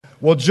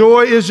Well,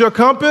 joy is your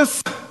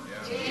compass.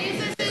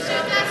 Jesus is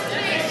your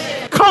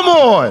destination. Come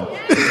on.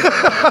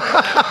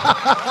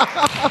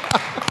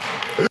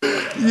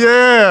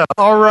 Yeah,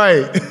 all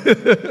right.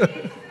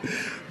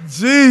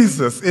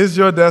 Jesus is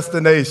your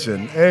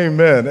destination.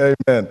 Amen,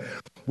 amen.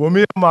 Well, me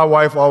and my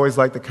wife always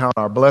like to count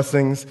our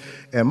blessings.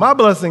 And my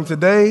blessing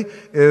today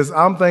is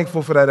I'm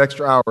thankful for that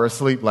extra hour of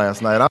sleep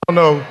last night.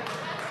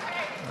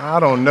 I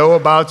don't know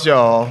about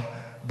y'all,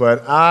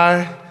 but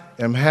I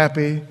am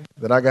happy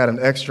that I got an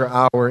extra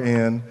hour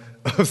in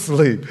of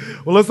sleep.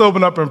 Well, let's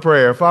open up in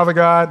prayer. Father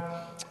God,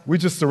 we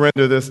just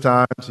surrender this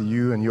time to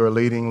you and your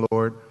leading,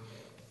 Lord.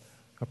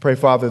 I pray,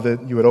 Father,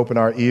 that you would open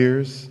our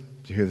ears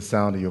to hear the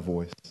sound of your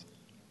voice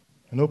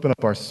and open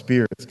up our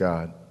spirits,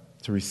 God,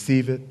 to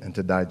receive it and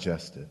to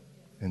digest it.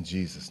 In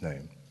Jesus'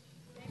 name.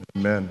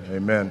 Amen,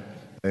 amen,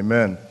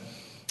 amen.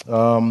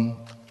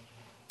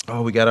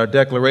 We got our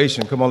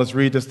declaration. Come on, let's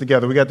read this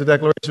together. We got the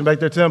declaration back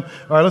there, Tim.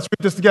 All right, let's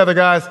read this together,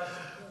 guys.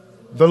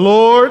 The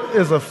Lord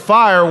is a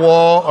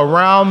firewall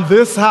around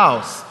this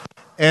house,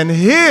 and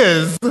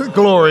his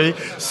glory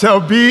shall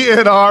be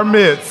in our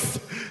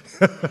midst.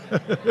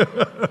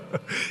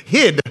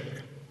 Hid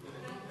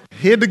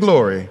the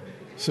glory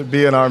should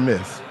be in our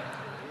midst.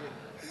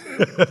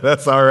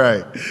 That's all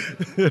right.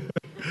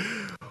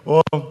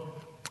 Well,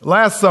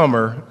 last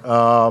summer,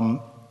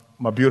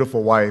 my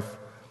beautiful wife,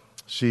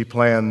 she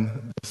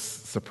planned this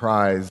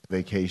surprise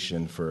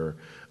vacation for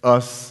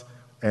us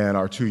and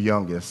our two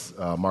youngest,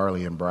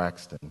 Marley and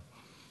Braxton.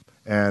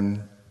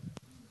 And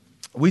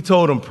we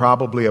told them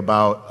probably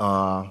about,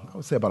 I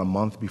would say about a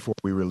month before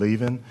we were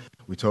leaving.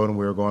 We told them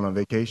we were going on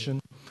vacation,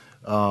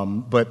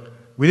 but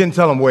we didn't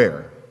tell them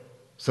where.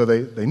 So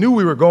they knew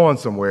we were going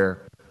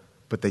somewhere,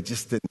 but they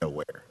just didn't know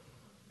where,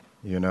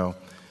 you know.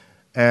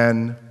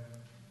 And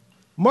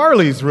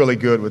Marley's really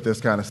good with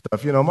this kind of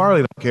stuff. You know,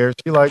 Marley don't care.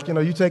 She like, you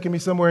know, you taking me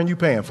somewhere and you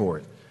paying for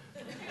it.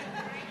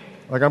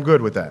 Like, I'm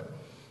good with that.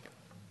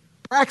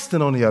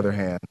 Braxton, on the other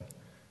hand,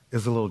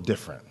 is a little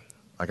different.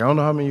 Like, I don't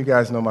know how many of you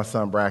guys know my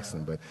son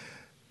Braxton, but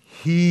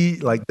he,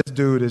 like, this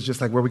dude is just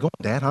like, where we going,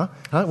 Dad, huh?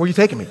 Where you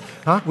taking me?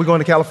 Huh? We going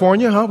to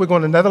California, huh? We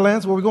going to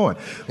Netherlands? Where we going?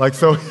 Like,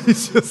 so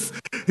he's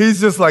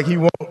just like,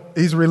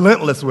 he's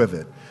relentless with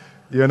it,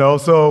 you know?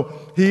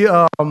 So he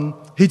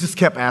just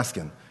kept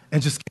asking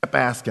and just kept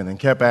asking and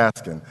kept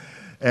asking.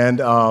 And,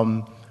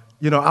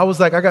 you know, I was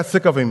like, I got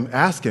sick of him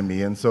asking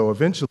me. And so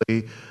eventually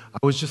I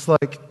was just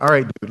like, all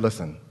right, dude,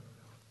 listen,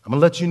 I'm going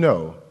to let you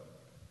know,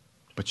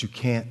 but you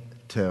can't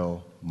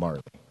tell Marley.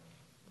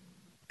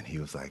 And he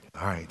was like,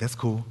 all right, that's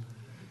cool.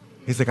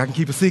 He's like, I can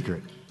keep a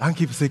secret. I can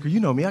keep a secret. You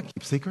know me, I can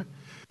keep a secret,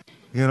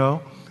 you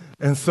know?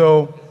 And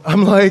so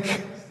I'm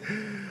like,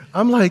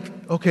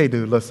 okay,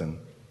 dude, listen.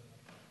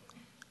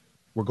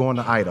 We're going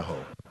to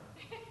Idaho.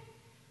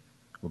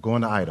 We're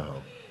going to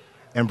Idaho.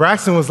 And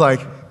Braxton was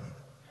like,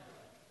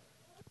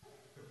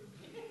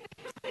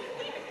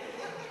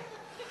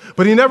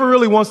 but he never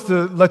really wants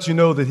to let you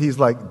know that he's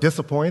like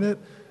disappointed,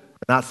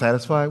 not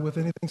satisfied with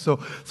anything. So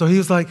he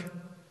was like,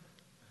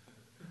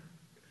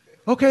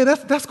 okay,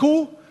 that's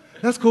cool.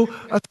 That's cool.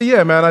 I said,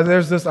 yeah, man, I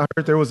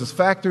heard there was this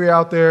factory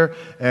out there,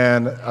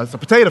 and it's a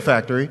potato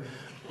factory,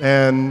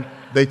 and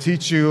they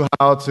teach you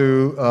how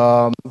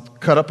to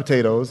cut up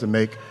potatoes and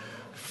make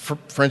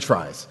French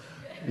fries.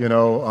 You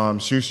know,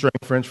 shoestring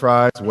French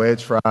fries,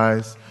 wedge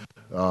fries,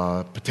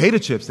 potato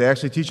chips. They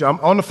actually teach you. I'm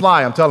on the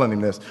fly. I'm telling him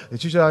this. They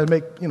teach you how to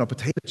make, you know,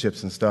 potato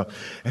chips and stuff.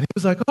 And he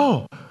was like,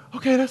 "Oh,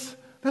 okay,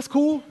 that's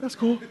cool. That's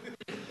cool."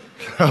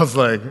 I was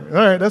like, "All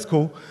right, that's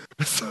cool."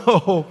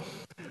 So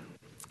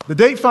the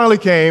date finally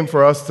came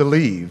for us to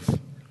leave,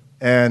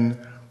 and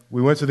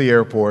we went to the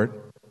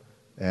airport.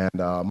 And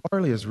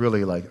Marley is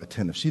really like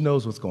attentive. She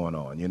knows what's going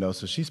on, you know.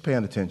 So she's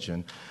paying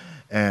attention.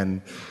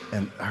 And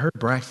I heard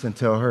Braxton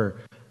tell her,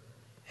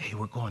 "Hey,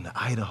 we're going to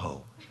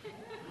Idaho."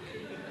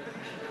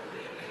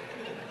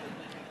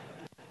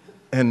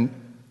 And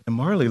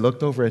Marley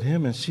looked over at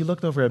him, and she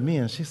looked over at me,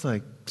 and she's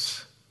like,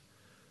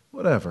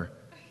 whatever.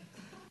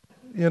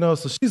 You know,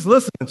 so she's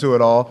listening to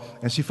it all,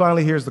 and she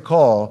finally hears the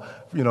call,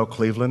 you know,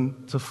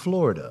 Cleveland to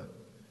Florida,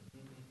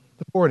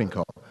 the boarding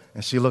call.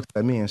 And she looks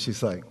at me, and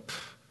she's like,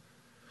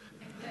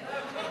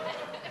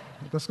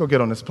 let's go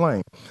get on this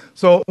plane.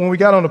 So when we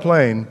got on the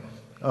plane,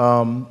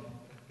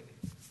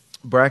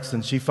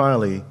 Braxton, she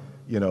finally,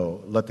 you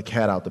know, let the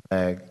cat out the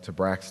bag to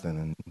Braxton,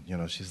 and, you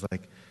know, she's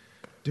like,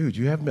 dude,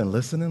 you haven't been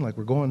listening? Like,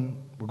 we're going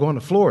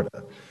to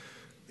Florida,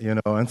 you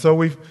know? And so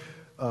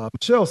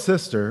Michelle's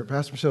sister,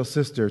 Pastor Michelle's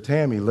sister,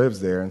 Tammy, lives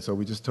there, and so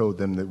we just told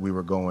them that we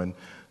were going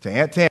to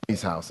Aunt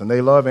Tammy's house, and they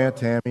love Aunt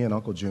Tammy and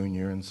Uncle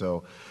Junior, and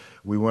so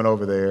we went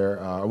over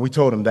there. We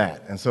told them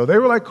that, and so they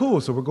were like,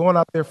 cool, so we're going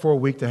out there for a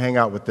week to hang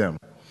out with them.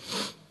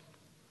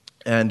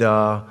 And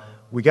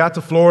we got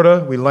to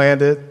Florida, we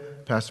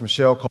landed. Pastor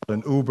Michelle called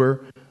an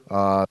Uber.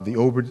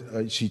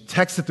 She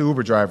texted the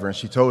Uber driver, and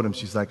she told him,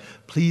 she's like,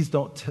 please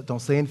don't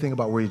say anything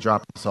about where you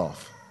dropped us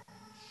off.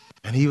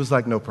 And he was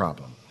like, no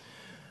problem.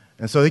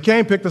 And so he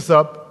came, picked us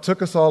up,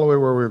 took us all the way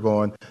where we were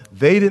going.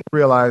 They didn't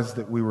realize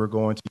that we were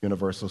going to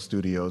Universal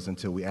Studios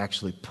until we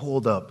actually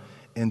pulled up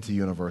into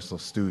Universal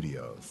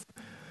Studios.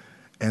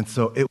 And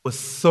so it was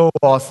so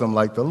awesome,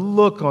 like the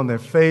look on their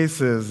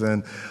faces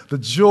and the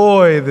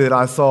joy that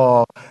I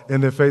saw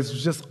in their faces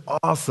was just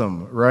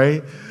awesome,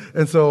 right?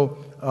 And so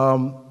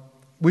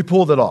we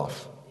pulled it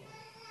off.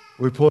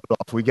 We pulled it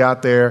off. We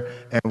got there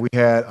and we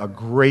had a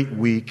great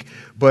week,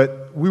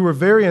 but we were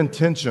very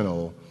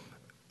intentional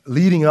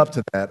leading up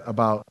to that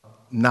about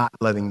not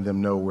letting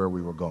them know where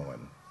we were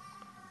going.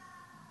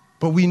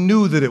 But we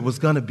knew that it was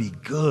going to be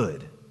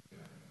good.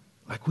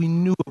 Like we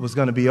knew it was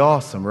going to be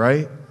awesome,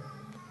 right?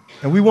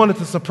 And we wanted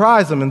to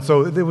surprise them, and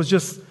so it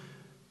was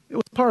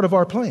part of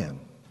our plan.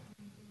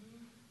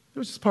 It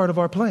was just part of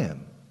our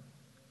plan.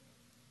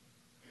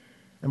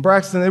 And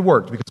Braxton, it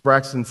worked because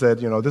Braxton said,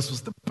 this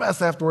was the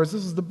best afterwards.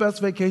 This was the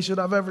best vacation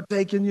I've ever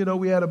taken.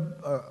 We had an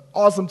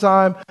awesome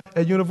time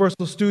at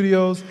Universal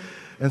Studios.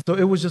 And so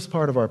it was just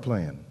part of our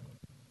plan.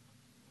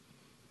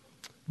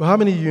 But how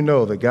many of you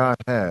know that God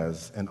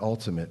has an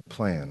ultimate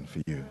plan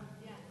for you?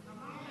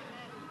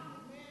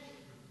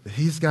 That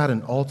He's got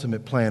an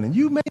ultimate plan. And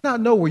you may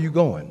not know where you're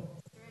going.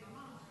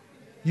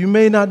 You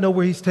may not know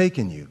where He's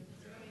taking you.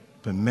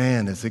 But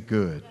man, is it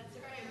good.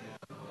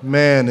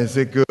 Man, is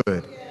it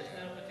good.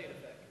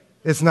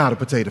 It's not a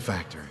potato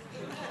factory.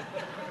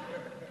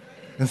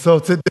 And so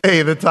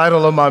today, the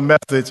title of my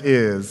message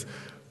is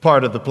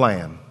Part of the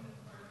Plan.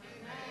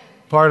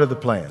 Part of the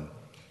plan.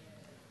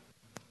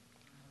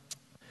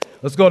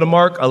 Let's go to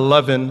Mark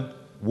 11,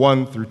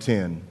 1 through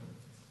 10.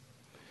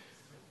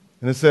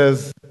 And it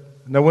says,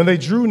 "Now when they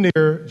drew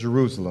near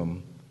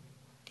Jerusalem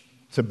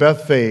to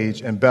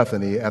Bethphage and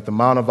Bethany at the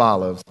Mount of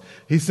Olives,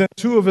 he sent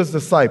two of his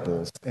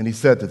disciples, and he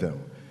said to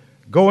them,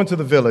 'Go into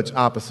the village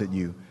opposite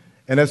you,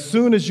 and as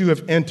soon as you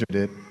have entered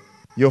it,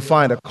 you'll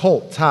find a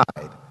colt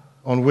tied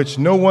on which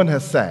no one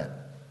has sat.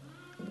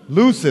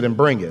 Loose it and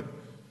bring it.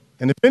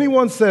 And if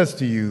anyone says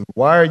to you,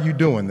 "Why are you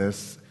doing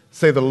this?"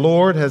 say, "The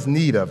Lord has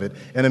need of it,"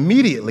 and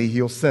immediately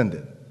He'll send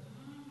it.'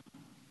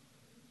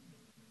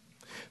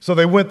 So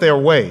they went their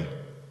way.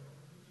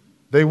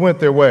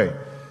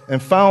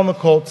 And found the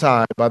colt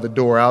tied by the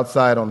door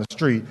outside on the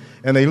street,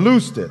 and they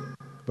loosed it.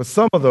 But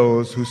some of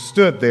those who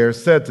stood there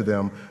said to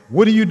them,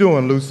 "What are you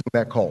doing loosing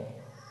that colt?"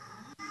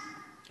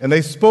 And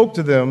they spoke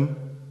to them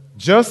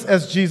just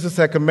as Jesus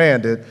had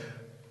commanded,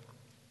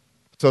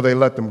 so they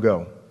let them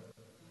go.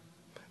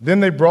 Then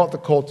they brought the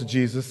colt to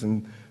Jesus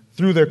and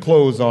threw their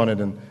clothes on it,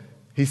 and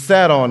He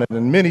sat on it,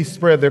 and many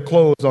spread their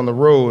clothes on the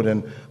road,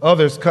 and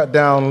others cut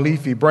down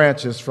leafy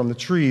branches from the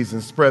trees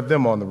and spread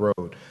them on the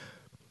road.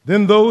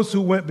 Then those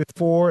who went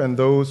before and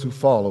those who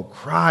followed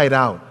cried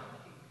out,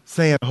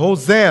 saying,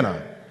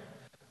 "Hosanna!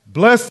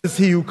 Blessed is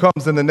He who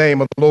comes in the name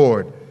of the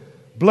Lord.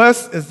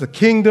 Blessed is the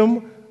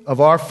kingdom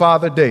of our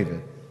father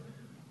David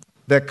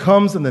that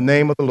comes in the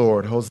name of the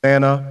Lord.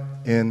 Hosanna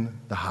in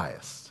the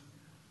highest."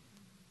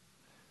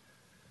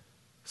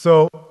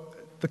 So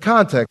the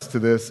context to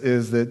this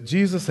is that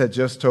Jesus had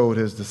just told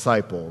His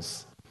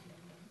disciples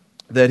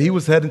that He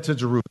was heading to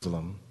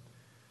Jerusalem,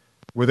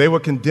 where they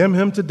would condemn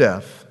Him to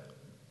death.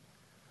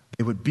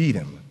 They would beat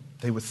Him,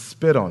 they would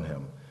spit on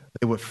Him,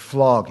 they would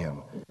flog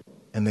Him,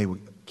 and they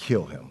would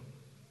kill Him.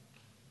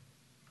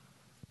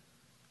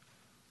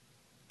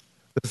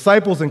 The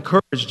disciples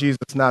encouraged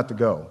Jesus not to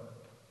go.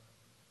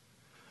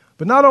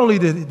 But not only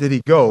did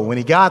He go, when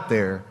He got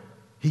there,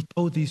 He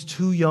told these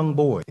two young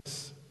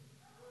boys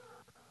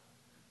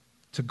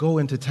to go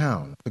into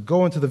town, to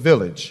go into the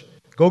village,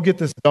 go get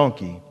this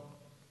donkey,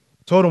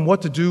 told them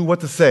what to do,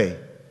 what to say,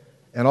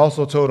 and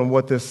also told them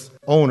what this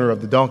owner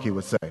of the donkey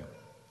would say.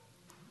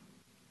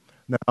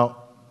 Now,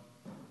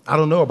 I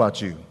don't know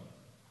about you.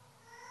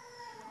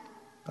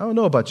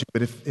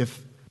 But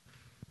if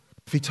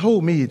He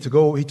told me to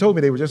go, He told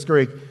me they were just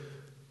going to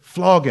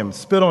flog Him,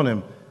 spit on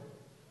Him,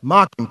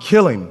 mock Him,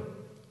 kill Him.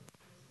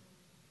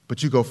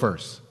 But you go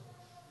first.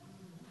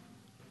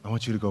 I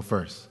want you to go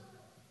first.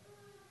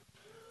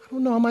 I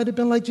don't know, I might have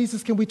been like,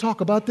 "Jesus, can we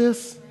talk about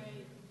this?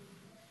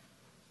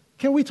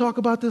 Can we talk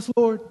about this,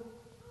 Lord?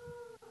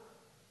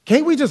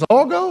 Can't we just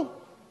all go?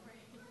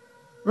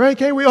 Right?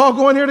 Can't we all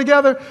go in here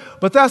together?"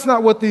 But that's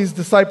not what these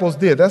disciples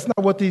did. That's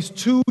not what these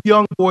two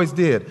young boys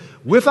did.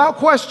 Without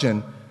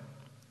question,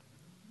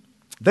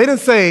 they didn't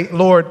say,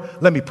 "Lord,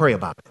 let me pray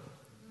about it.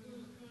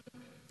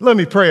 Let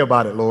me pray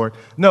about it, Lord."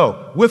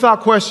 No,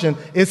 without question,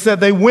 it said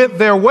they went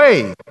their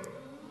way.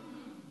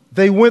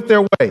 They went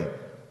their way.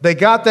 They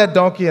got that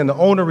donkey, and the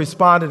owner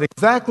responded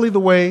exactly the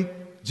way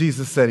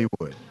Jesus said he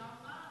would.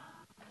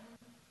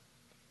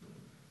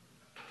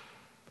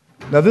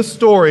 Now, this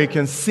story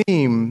can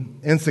seem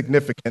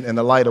insignificant in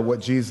the light of what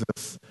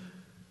Jesus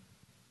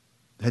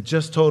had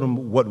just told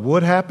them what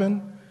would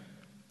happen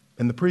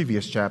in the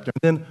previous chapter,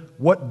 and then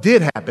what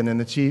did happen in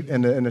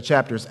the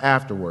chapters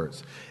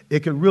afterwards.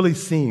 It could really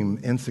seem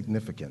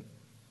insignificant.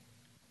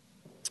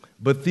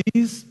 But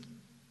these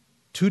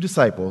two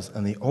disciples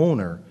and the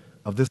owner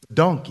of this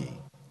donkey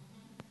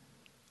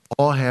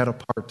all had a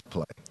part to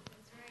play.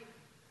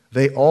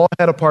 They all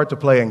had a part to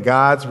play in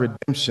God's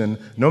redemption,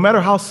 no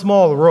matter how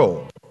small the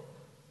role.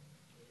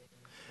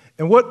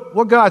 And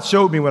what God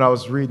showed me when I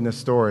was reading this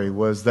story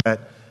was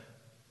that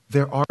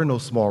There are no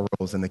small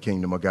roles in the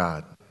kingdom of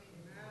God.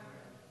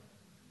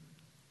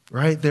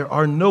 Right? There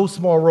are no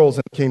small roles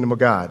in the kingdom of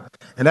God.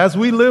 And as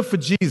we live for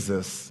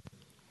Jesus,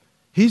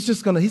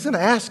 he's going to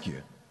ask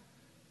you.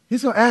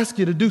 He's going to ask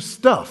you to do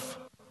stuff.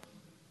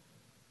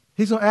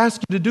 He's going to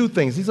ask you to do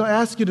things. He's going to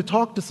ask you to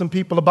talk to some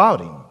people about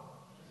him.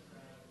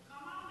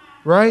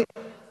 Right?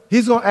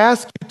 He's going to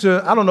ask you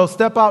to,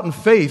 step out in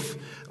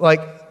faith,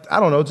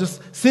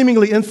 just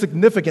seemingly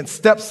insignificant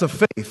steps of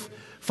faith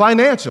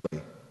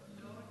financially.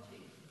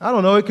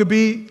 It could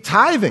be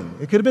tithing.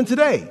 It could have been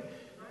today.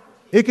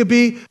 It could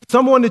be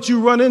someone that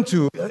you run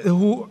into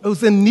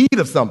who's in need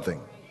of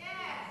something.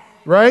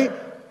 Right?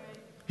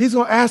 He's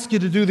going to ask you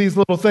to do these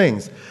little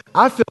things.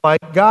 I feel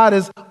like God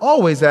is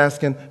always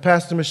asking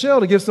Pastor Michelle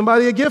to give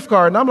somebody a gift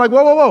card. And I'm like,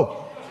 whoa, whoa,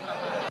 whoa.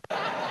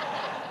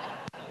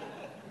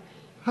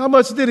 How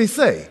much did he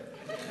say?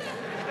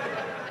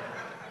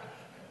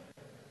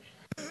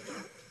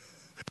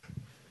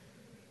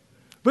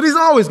 But he's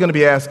always going to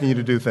be asking you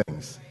to do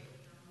things.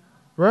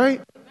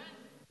 Right?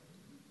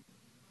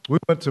 We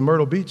went to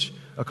Myrtle Beach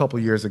a couple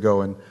years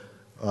ago, and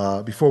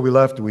before we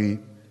left, we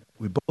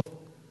both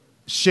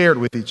shared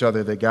with each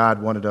other that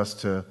God wanted us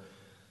to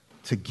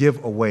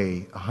give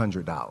away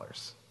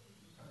 $100.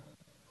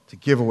 To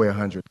give away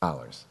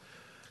 $100.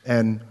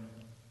 And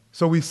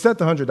so we set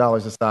the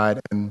 $100 aside,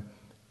 and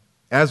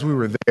as we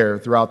were there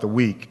throughout the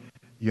week,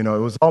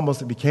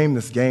 it became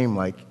this game,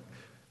 like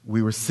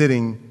we were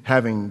sitting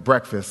having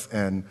breakfast,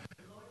 and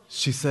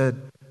she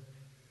said,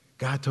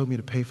 God told me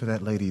to pay for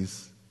that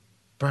lady's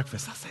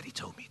breakfast. I said, he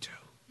told me to.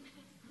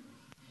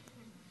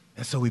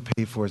 And so we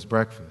paid for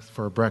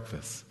her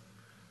breakfast.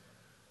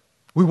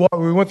 We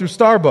went through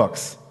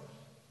Starbucks,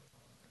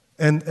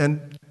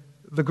 and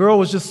the girl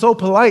was just so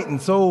polite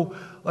and so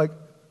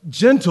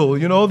gentle,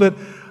 that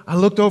I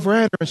looked over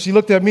at her and she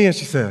looked at me and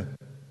she said,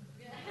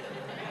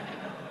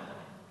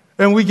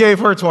 and we gave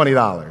her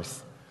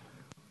 $20.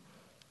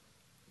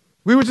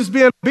 We were just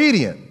being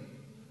obedient.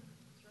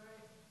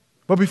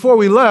 But before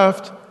we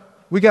left,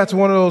 we got to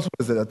one of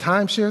those, a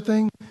timeshare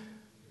thing?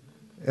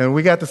 And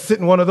we got to sit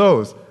in one of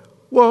those.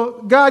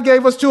 Well, God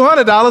gave us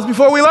 $200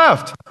 before we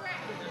left.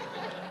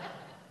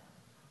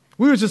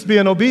 We were just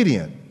being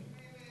obedient.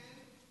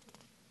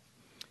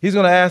 He's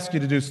going to ask you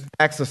to do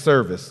acts of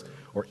service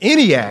or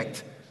any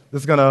act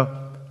that's going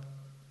to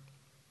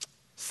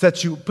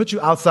put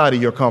you outside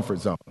of your comfort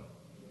zone.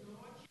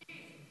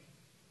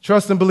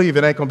 Trust and believe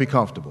it ain't going to be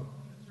comfortable.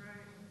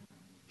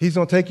 He's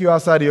going to take you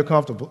outside of your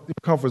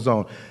comfort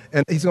zone.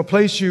 And he's going to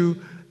place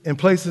you in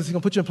places, he's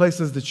going to put you in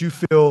places that you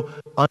feel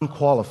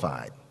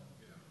unqualified.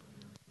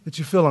 That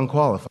you feel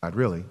unqualified,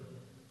 really.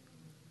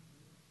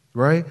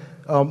 Right?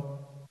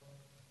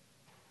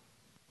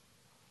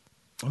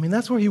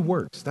 That's where he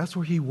works. That's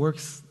where he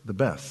works the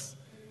best.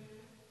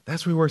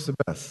 That's where he works the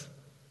best.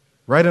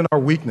 Right in our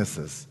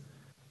weaknesses.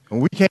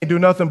 And we can't do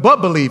nothing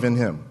but believe in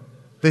him,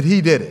 that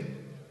he did it.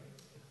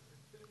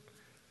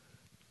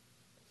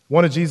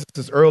 One of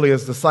Jesus'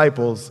 earliest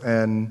disciples,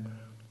 and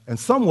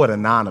somewhat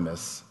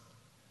anonymous,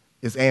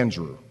 is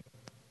Andrew.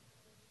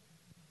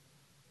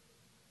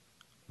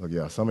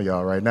 Look, some of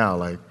y'all right now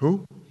like,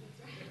 who?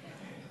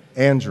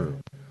 Andrew.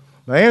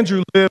 Now,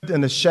 Andrew lived in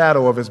the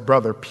shadow of his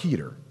brother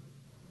Peter,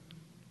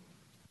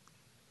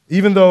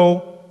 even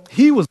though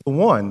he was the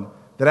one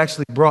that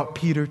actually brought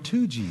Peter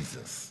to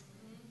Jesus.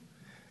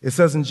 It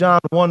says in John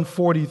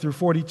 1:40 through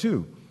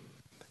 42,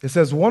 it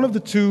says, one of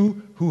the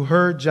two who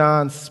heard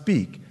John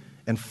speak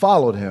and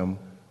followed him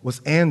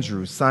was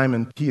Andrew,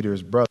 Simon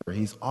Peter's brother.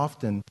 He's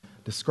often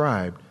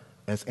described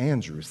as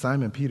Andrew,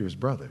 Simon Peter's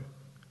brother.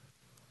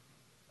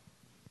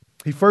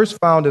 He first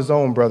found his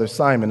own brother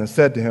Simon and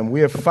said to him, we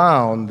have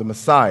found the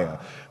Messiah,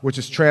 which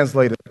is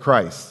translated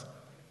Christ.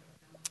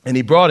 And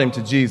he brought him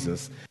to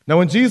Jesus. Now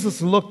when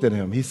Jesus looked at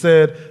him, he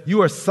said,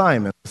 you are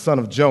Simon, the son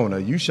of Jonah.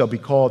 You shall be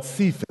called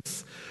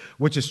Cephas,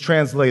 which is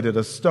translated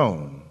a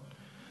stone.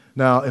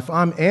 Now, if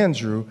I'm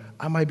Andrew,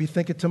 I might be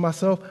thinking to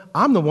myself,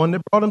 I'm the one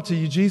that brought him to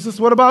you, Jesus.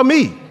 What about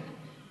me?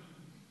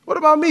 What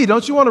about me?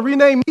 Don't you want to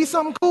rename me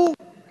something cool?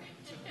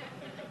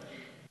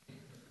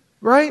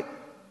 Right?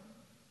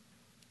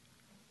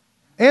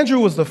 Andrew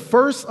was the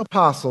first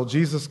apostle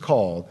Jesus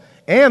called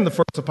and the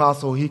first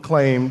apostle he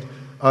claimed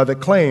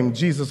that claimed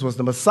Jesus was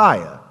the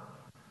Messiah.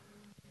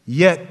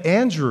 Yet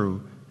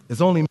Andrew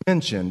is only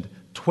mentioned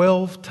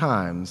 12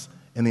 times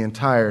in the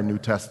entire New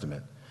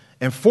Testament.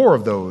 And 4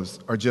 of those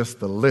are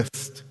just the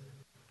list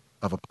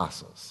of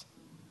apostles.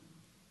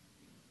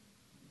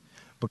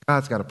 But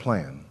God's got a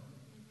plan.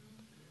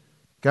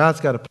 God's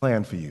got a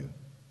plan for you.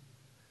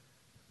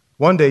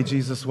 One day,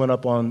 Jesus went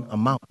up on a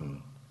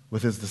mountain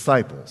with his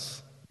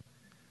disciples.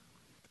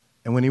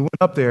 And when he went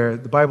up there,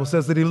 the Bible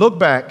says that he looked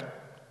back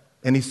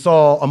and he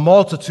saw a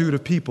multitude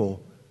of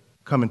people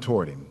coming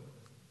toward him.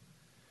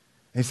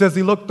 And he says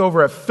he looked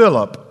over at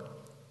Philip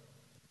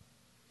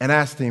and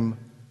asked him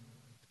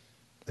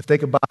if they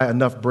could buy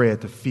enough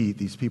bread to feed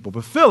these people.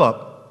 But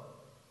Philip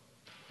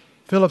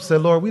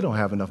said, Lord, we don't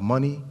have enough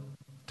money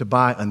to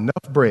buy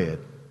enough bread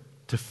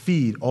to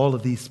feed all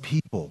of these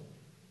people.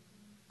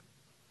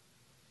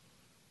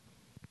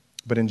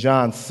 But in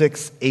John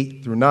 6,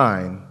 8 through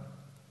 9,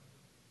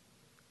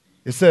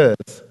 it says,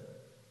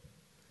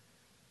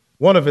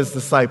 one of his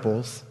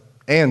disciples,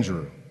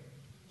 Andrew,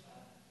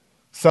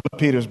 Simon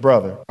Peter's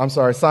brother,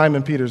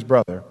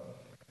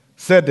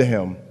 said to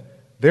him,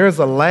 "There is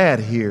a lad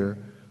here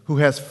who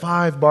has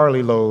 5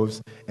 barley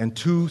loaves and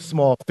 2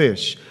 small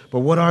fish, but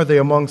what are they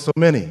among so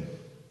many?"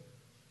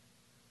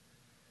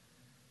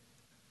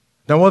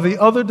 Now, one of the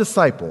other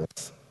disciples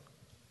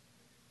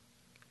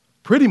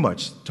pretty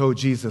much told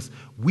Jesus,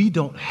 "We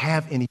don't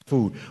have any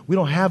food. We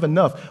don't have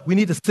enough. We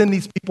need to send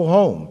these people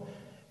home."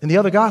 In the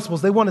other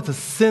Gospels, they wanted to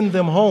send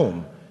them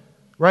home,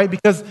 right?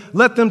 Because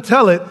let them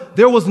tell it,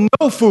 there was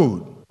no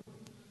food.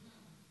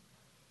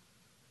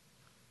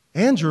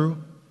 Andrew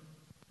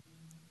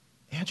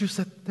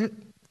said,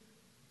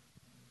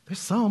 there's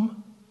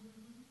some.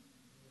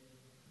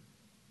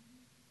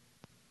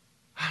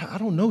 I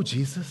don't know,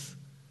 Jesus.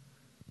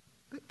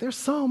 There's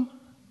some.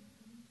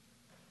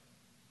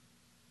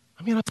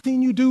 I mean, I've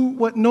seen you do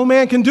what no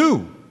man can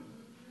do.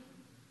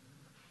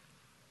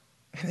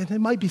 And it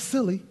might be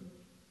silly,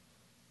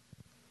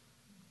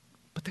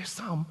 but there's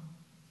some.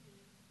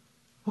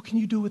 What can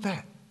you do with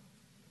that?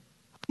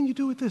 What can you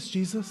do with this,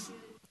 Jesus?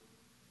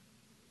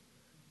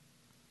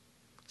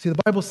 See, the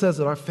Bible says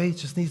that our faith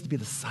just needs to be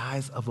the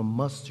size of a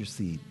mustard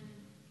seed.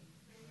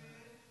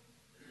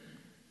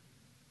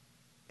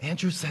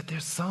 Andrew said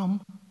there's some.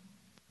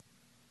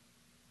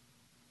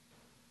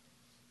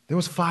 There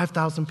was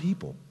 5,000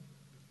 people.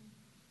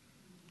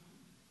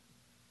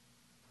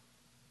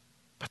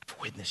 But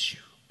I've witnessed you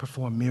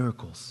perform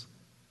miracles.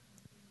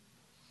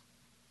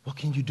 What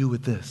can you do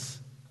with this?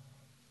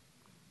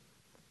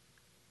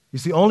 You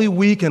see, only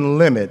we can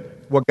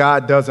limit what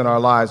God does in our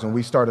lives when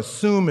we start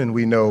assuming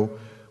we know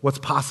what's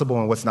possible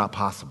and what's not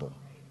possible.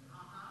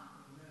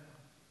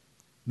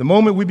 The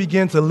moment we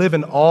begin to live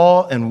in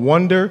awe and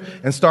wonder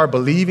and start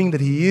believing that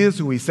He is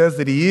who He says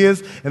that He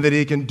is and that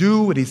He can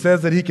do what He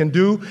says that He can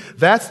do,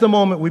 that's the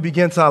moment we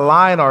begin to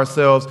align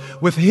ourselves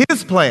with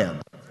His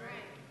plan.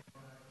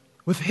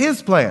 With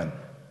His plan.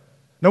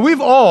 Now,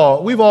 we've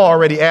all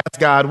already asked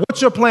God,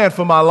 what's your plan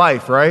for my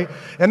life, right?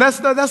 And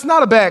that's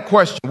not a bad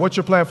question, what's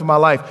your plan for my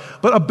life?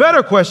 But a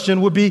better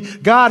question would be,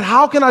 God,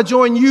 how can I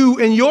join you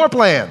in your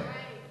plan?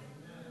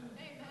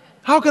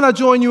 How can I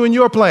join you in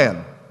your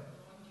plan?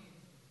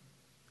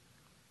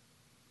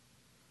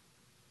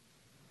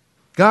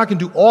 God can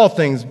do all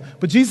things,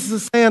 but Jesus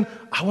is saying,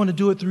 I want to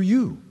do it through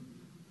you.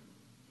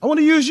 I want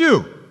to use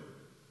you.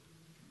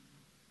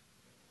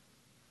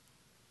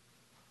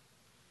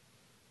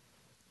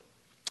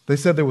 They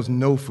said there was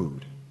no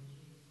food.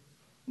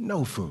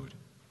 No food.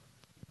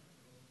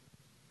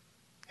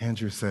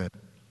 Andrew said,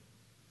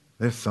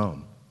 there's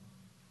some.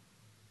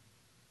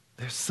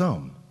 There's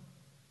some.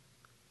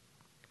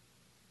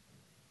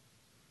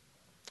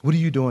 What are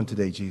you doing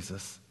today,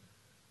 Jesus?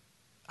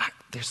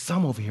 There's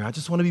some over here. I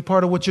just want to be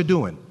part of what you're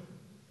doing.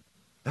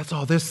 That's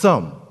all. There's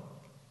some.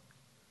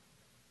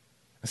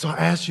 And so I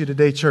ask you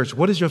today, church,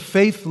 what does your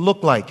faith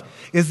look like?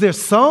 Is there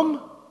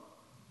some?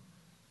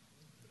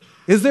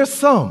 Is there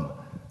some?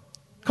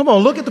 Come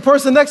on, look at the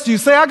person next to you.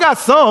 Say, I got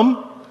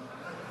some.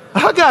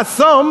 I got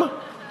some.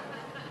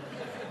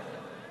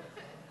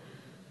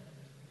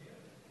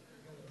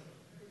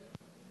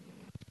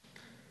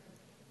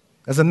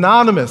 As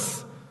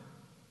anonymous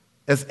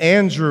as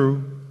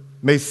Andrew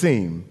may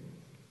seem,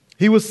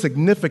 he was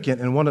significant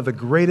in one of the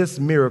greatest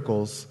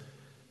miracles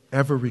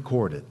ever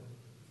recorded.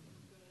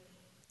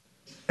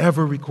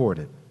 Ever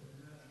recorded.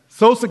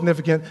 So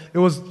significant, it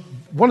was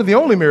one of the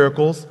only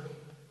miracles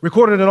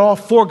recorded in all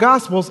 4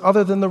 Gospels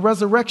other than the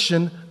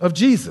resurrection of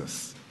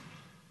Jesus.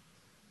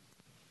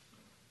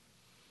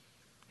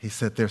 He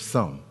said, there's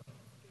some.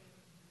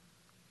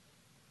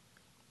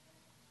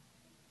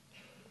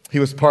 He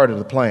was part of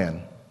the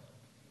plan.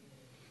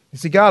 You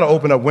see, God will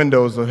open up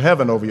windows of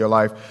heaven over your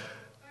life,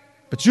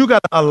 but you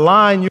got to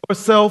align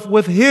yourself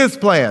with His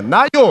plan,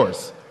 not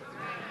yours,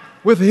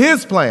 with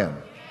His plan.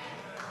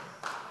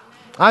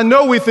 I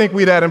know we think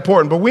we're that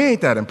important, but we ain't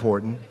that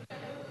important.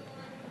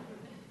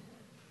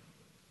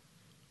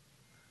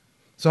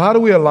 So how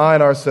do we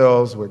align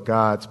ourselves with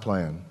God's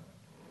plan?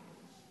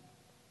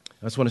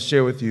 I just want to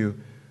share with you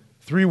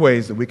 3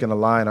 ways that we can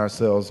align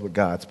ourselves with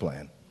God's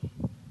plan.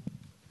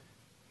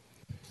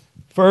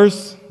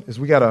 First is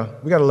we gotta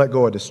let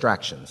go of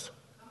distractions.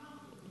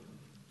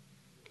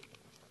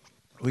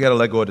 We got to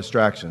let go of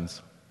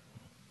distractions.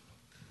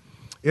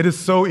 It is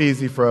so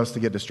easy for us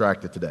to get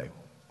distracted today,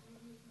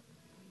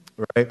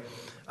 right?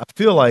 I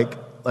feel like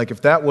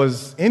if that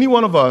was any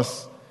one of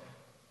us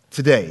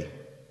today,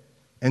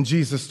 and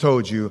Jesus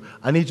told you,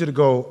 I need you to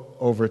go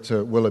over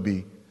to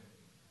Willoughby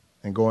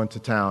and go into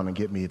town and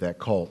get me that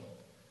cult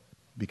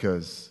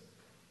because,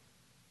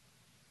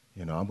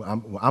 you know,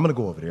 I'm going to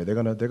go over there.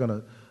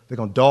 They're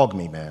gonna dog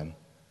me, man.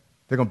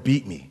 They're gonna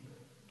beat me.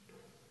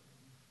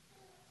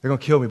 They're going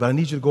to kill me, but I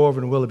need you to go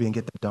over to Willoughby and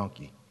get that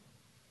donkey.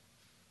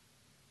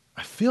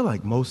 I feel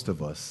like most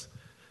of us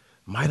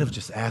Might have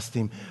just asked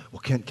him,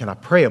 well, can I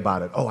pray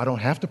about it? Oh, I don't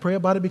have to pray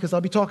about it because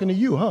I'll be talking to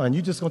you, huh? And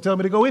you're just going to tell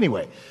me to go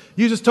anyway.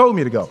 You just told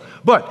me to go.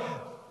 But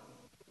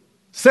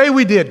say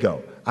we did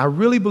go. I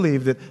really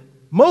believe that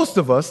most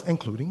of us,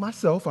 including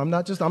myself, I'm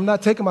not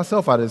taking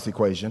myself out of this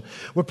equation,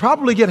 would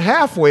probably get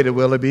halfway to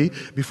Willoughby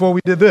before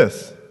we did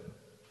this.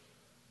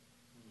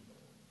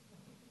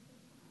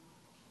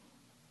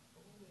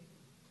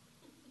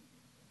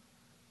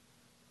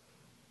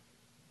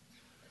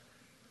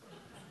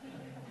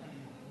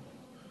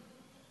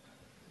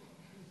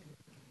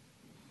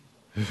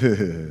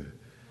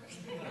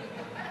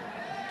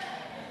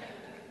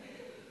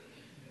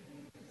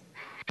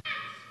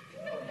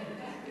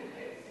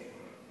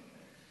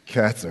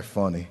 Cats are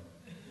funny,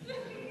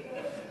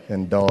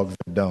 and dogs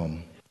are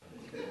dumb.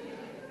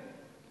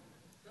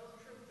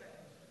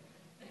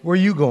 Where are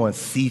you going,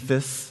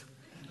 Cephas?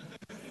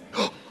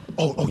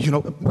 Oh,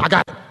 I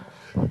got it.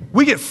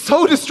 We get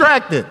so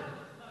distracted.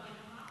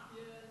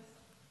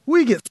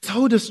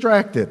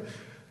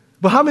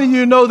 But how many of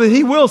you know that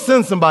he will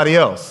send somebody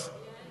else?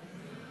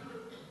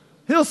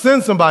 He'll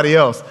send somebody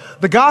else.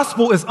 The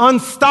gospel is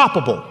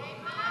unstoppable.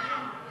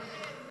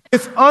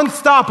 It's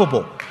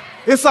unstoppable.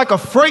 It's like a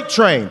freight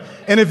train.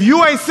 And if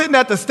you ain't sitting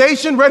at the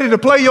station ready to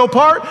play your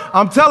part,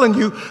 I'm telling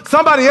you,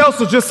 somebody else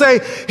will just say,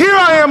 here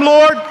I am,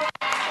 Lord.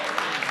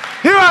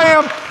 Here I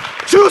am.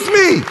 Choose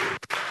me.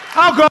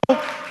 I'll go.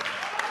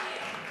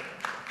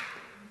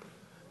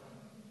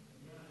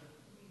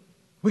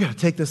 We got to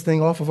take this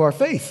thing off of our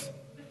face.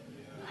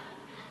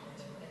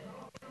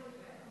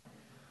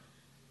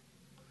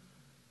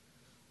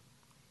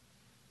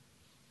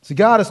 See,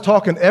 God is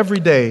talking every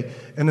day,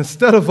 and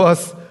instead of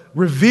us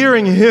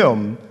revering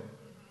him,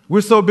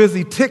 we're so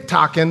busy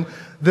tick-tocking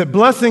that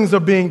blessings are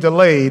being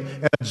delayed,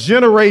 and a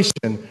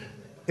generation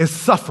is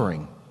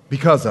suffering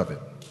because of it.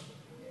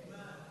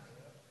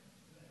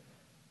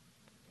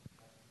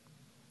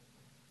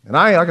 And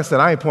like I said,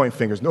 I ain't pointing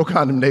fingers, no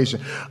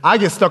condemnation. I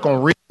get stuck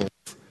on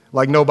reels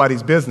like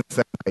nobody's business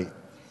at night.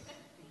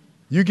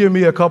 You give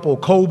me a couple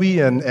Kobe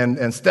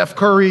and Steph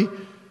Curry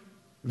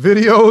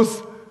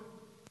videos,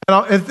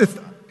 and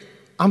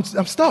I'm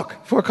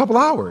stuck for a couple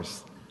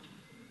hours.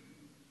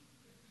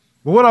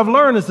 But what I've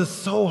learned is it's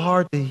so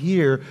hard to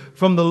hear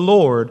from the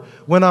Lord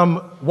when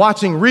I'm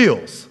watching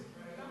reels.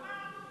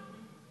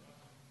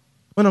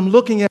 When I'm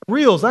looking at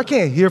reels, I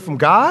can't hear from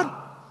God.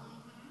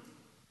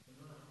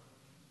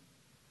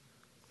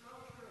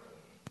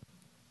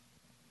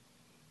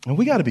 And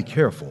we got to be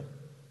careful.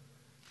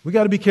 We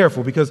got to be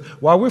careful because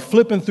while we're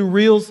flipping through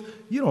reels,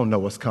 you don't know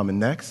what's coming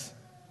next.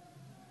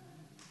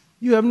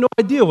 You have no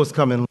idea what's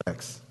coming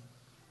next.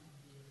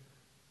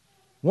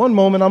 One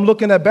moment I'm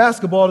looking at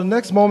basketball, the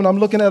next moment I'm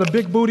looking at a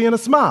big booty and a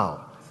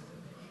smile.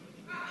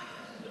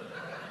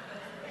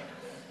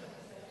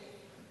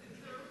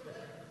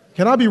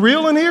 Can I be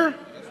real in here?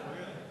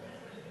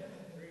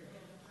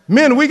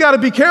 Men, we got to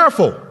be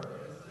careful.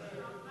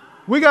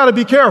 We got to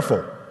be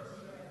careful.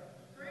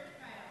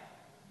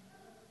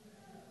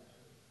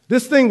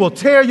 This thing will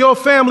tear your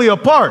family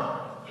apart.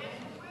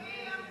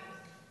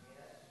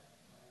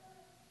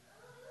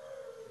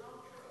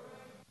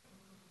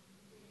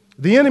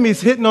 The enemy's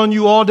hitting on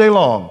you all day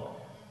long.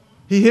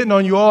 He's hitting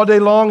on you all day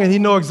long, and he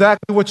knows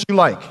exactly what you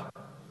like.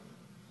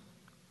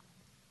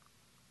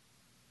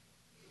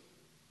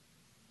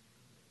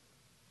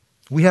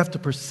 We have to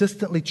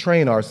persistently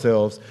train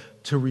ourselves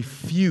to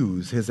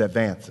refuse his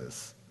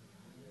advances.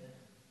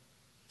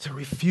 To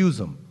refuse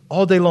them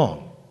all day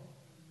long.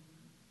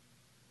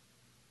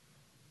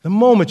 The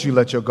moment you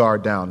let your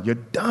guard down, you're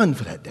done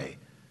for that day.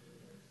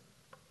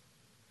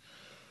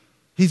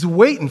 He's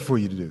waiting for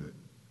you to do it.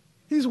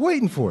 He's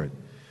waiting for it.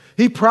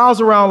 He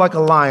prowls around like a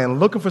lion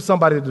looking for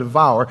somebody to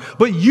devour,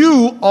 but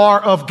you are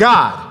of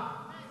God.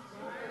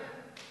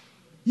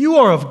 You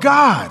are of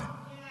God.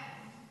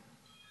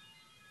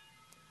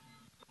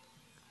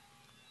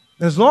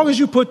 And as long as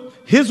you put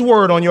his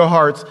word on your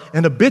hearts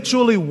and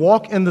habitually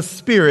walk in the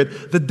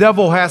Spirit, the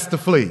devil has to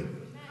flee.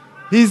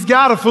 He's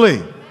got to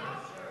flee.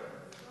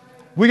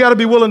 We got to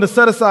be willing to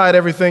set aside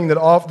everything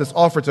that's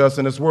offered to us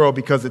in this world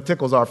because it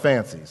tickles our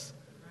fancies.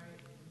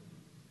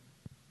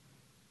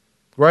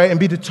 Right? And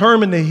be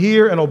determined to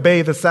hear and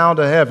obey the sound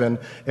of heaven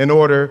in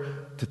order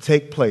to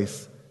take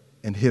place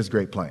in his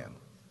great plan.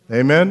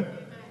 Amen?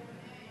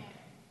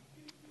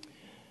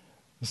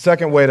 The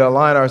second way to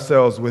align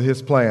ourselves with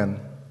his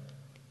plan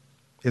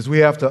is we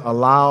have to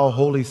allow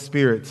Holy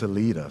Spirit to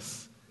lead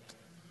us.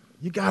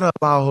 You got to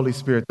allow Holy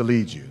Spirit to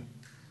lead you.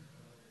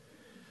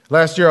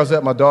 Last year I was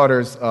at my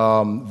daughter's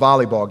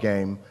volleyball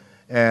game,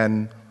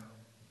 and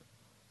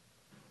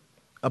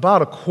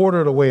about a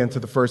quarter of the way into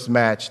the first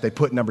match, they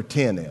put number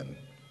 10 in.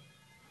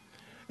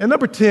 And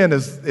number 10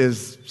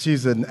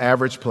 she's an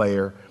average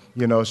player.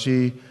 You know,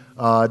 she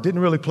didn't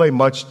really play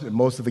much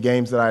most of the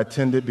games that I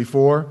attended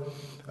before.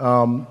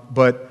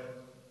 But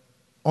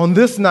on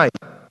this night,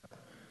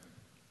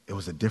 it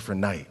was a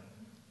different night.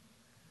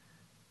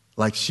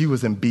 Like she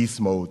was in beast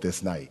mode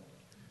this night,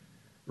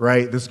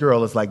 right? This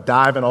girl is like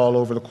diving all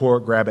over the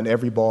court, grabbing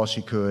every ball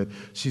she could.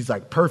 She's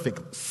like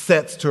perfect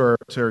sets to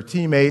her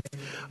teammates.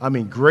 I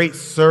mean, great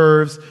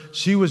serves.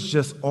 She was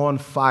just on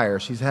fire.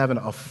 She's having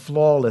a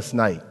flawless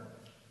night.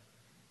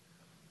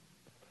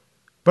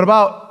 But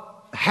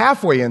about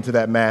halfway into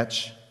that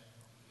match,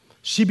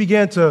 she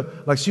began to,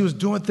 like she was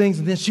doing things,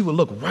 and then she would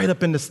look right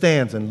up in the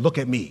stands and look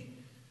at me.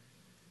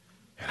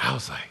 And I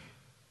was like,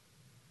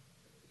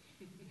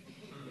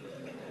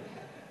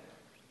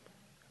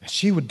 and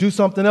she would do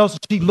something else, and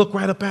she'd look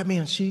right up at me,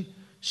 and she'd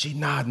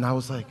nod, and I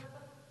was like,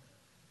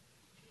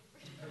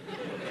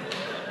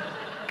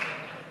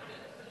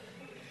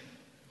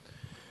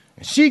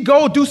 and she'd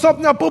go do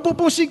something else, boom, boom,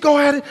 boom, she'd go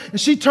at it,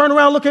 and she'd turn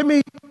around, look at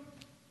me.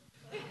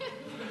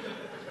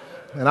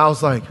 And I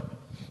was like,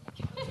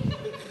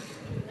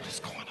 what's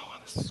going on?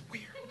 This is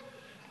weird.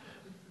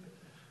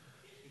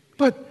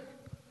 But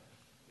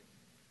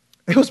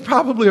it was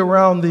probably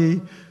around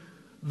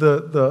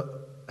the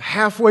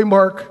halfway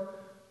mark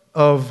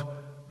of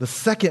the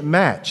second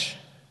match.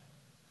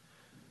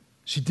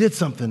 She did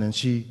something, and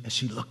she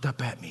looked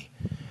up at me.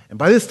 And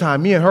by this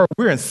time, me and her,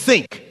 we're in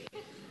sync.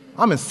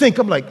 I'm in sync.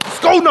 I'm like, let's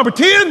go, number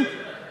 10.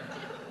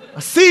 I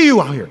see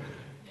you out here.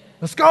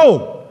 Let's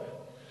go.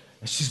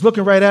 And she's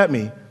looking right at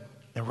me.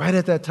 And right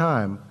at that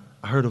time,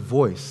 I heard a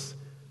voice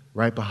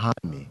right behind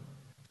me.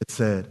 It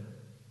said,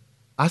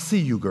 I see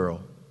you,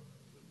 girl.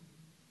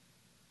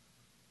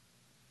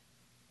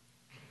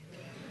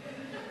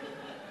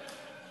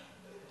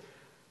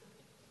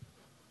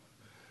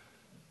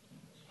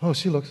 Oh,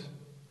 she looks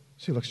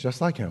just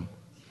like him.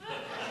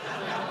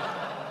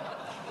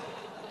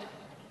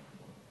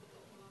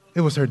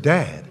 It was her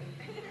dad.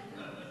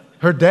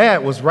 Her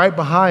dad was right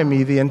behind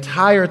me the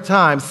entire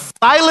time,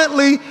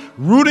 silently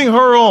rooting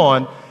her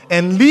on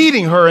and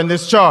leading her in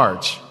this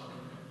charge.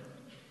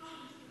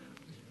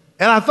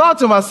 And I thought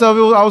to myself,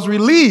 I was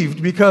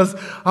relieved because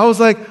I was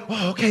like,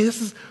 oh, okay,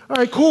 this is, all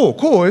right,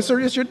 cool. It's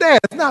your dad,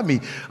 it's not me.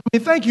 I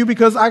mean, thank you,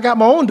 because I got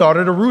my own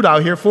daughter to root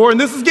out here for, and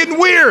this is getting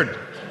weird.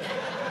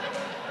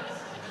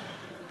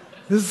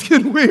 This is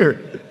getting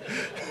weird.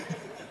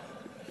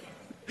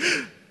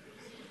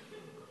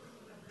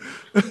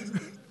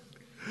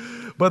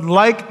 But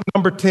like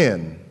number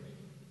 10,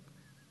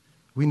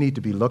 we need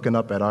to be looking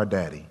up at our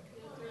daddy.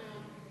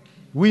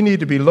 We need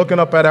to be looking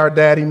up at our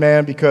daddy,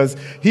 man, because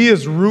he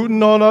is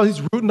rooting on us,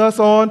 he's rooting us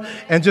on,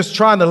 and just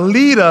trying to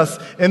lead us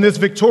in this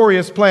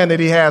victorious plan that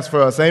he has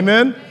for us.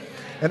 Amen?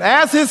 And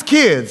as his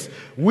kids,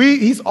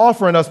 he's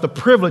offering us the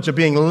privilege of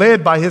being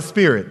led by his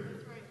Spirit.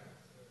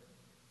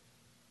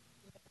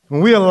 When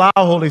we allow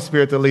Holy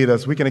Spirit to lead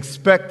us, we can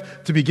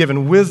expect to be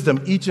given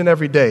wisdom each and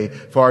every day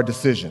for our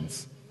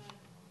decisions.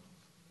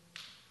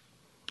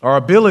 Our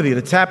ability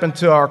to tap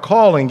into our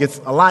calling gets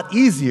a lot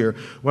easier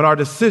when our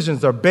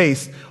decisions are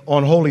based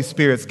on Holy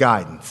Spirit's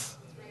guidance.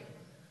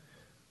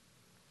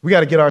 We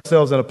got to get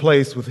ourselves in a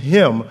place with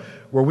him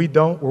where we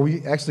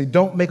actually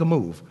don't make a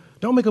move.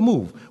 Don't make a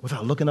move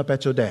without looking up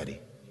at your daddy,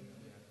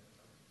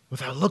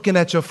 without looking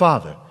at your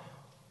father.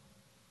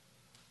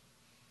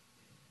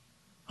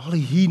 Only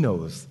he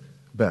knows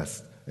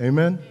best.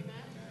 Amen?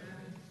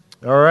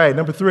 All right,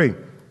 number 3.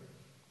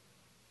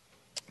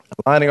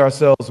 Aligning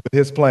ourselves with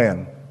his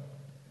plan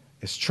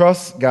is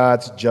trust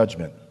God's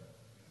judgment.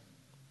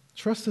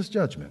 Trust his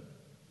judgment.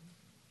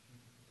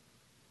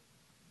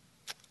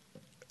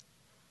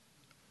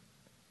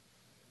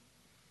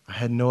 I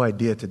had no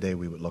idea today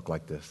we would look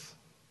like this.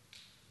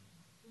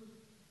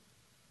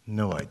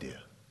 No idea.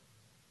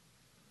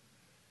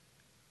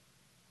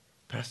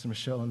 Pastor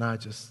Michelle and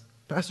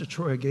Pastor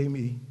Troy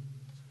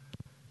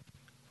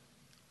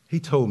he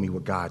told me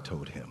what God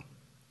told him.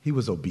 He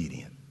was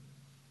obedient.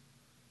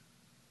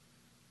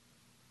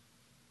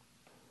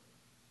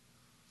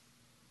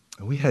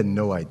 And we had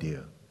no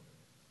idea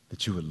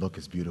that you would look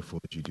as beautiful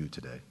as you do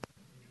today.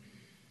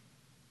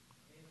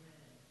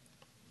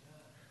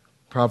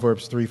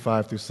 Proverbs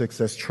 3:5-6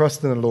 says,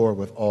 trust in the Lord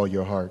with all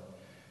your heart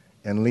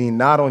and lean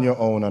not on your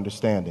own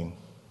understanding.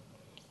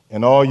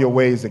 In all your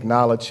ways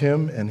acknowledge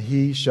him, and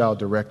he shall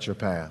direct your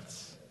paths.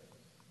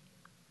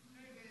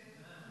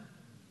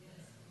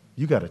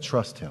 You got to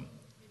trust him.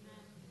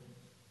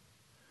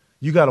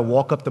 You got to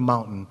walk up the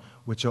mountain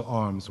with your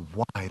arms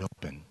wide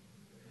open.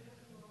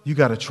 You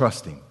got to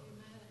trust him.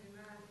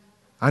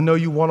 I know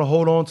you want to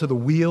hold on to the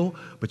wheel,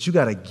 but you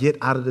got to get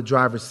out of the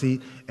driver's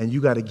seat and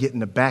you got to get in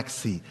the back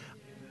seat.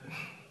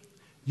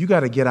 You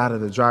got to get out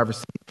of the driver's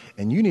seat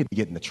and you need to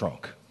get in the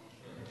trunk.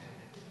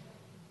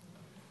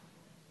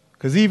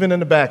 Because even in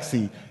the back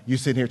seat, you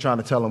sitting here trying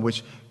to tell them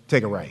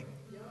take a right.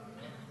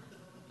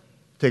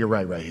 Take a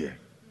right here.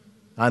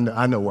 I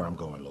know where I'm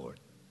going, Lord.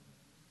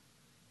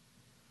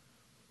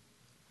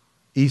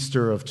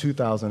 Easter of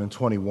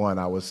 2021,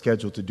 I was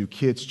scheduled to do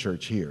kids'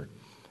 church here.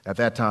 At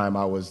that time,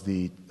 I was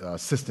the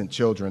assistant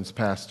children's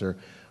pastor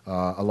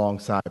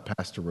alongside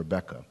Pastor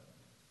Rebecca.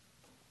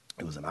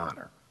 It was an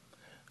honor.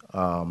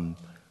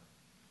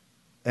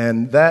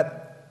 And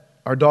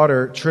our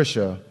daughter,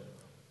 Trisha,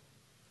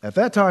 at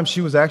that time,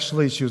 she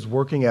was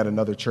working at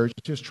another church.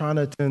 She was trying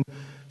to attend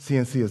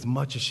CNC as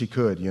much as she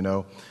could,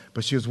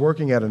 but she was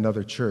working at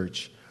another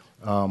church,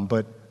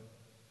 but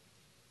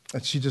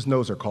she just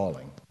knows her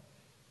calling.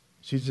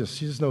 She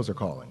just knows her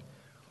calling.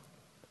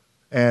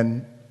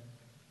 And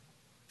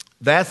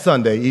that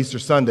Sunday, Easter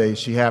Sunday,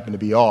 she happened to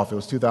be off. It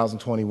was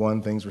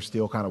 2021. Things were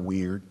still kind of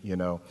weird,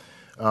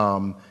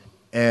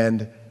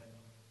 and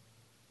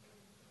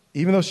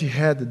even though she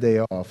had the day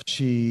off,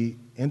 she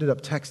ended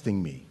up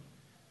texting me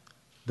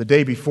the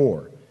day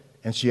before.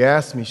 And she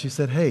asked me, she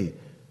said, "Hey,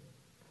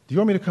 do you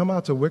want me to come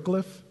out to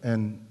Wycliffe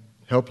and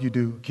help you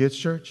do kids'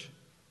 church?"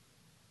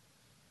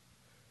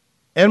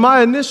 And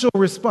my initial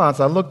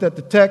response, I looked at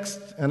the text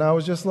and I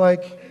was just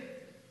like,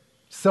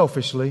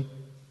 selfishly,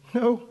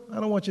 "No, I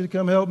don't want you to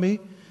come help me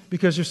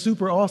because you're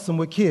super awesome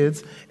with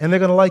kids and they're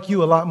going to like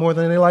you a lot more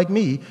than they like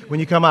me when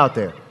you come out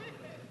there.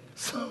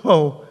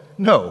 So,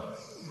 no."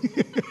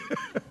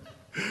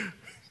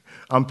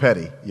 I'm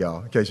petty,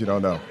 y'all, in case you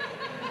don't know.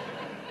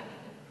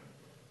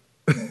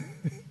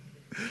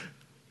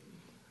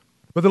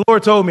 But the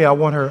Lord told me, I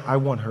want her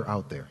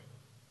out there.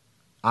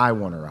 I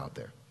want her out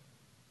there.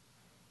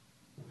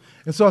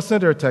 And so I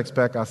sent her a text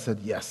back. I said,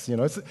 yes,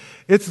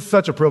 it's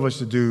such a privilege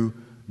to do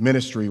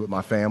ministry with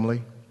my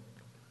family.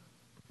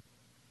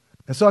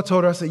 And so I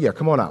told her, I said, yeah,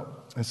 come on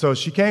out. And so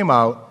she came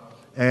out,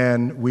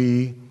 and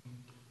we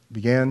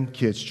began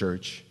kids'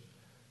 church.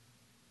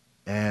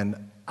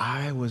 And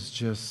I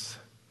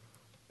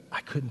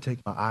couldn't take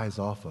my eyes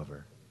off of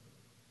her.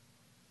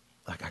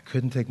 I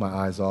couldn't take my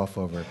eyes off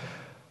of her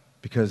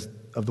because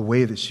of the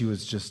way that she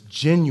was just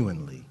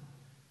genuinely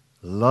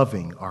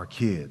loving our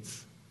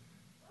kids.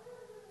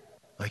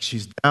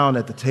 She's down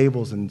at the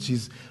tables and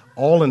she's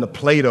all in the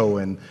Play-Doh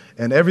and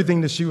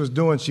everything that she was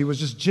doing, she was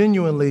just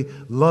genuinely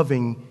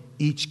loving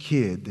each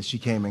kid that she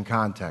came in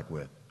contact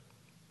with.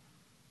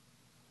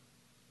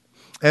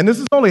 And this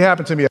has only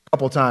happened to me a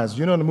couple times.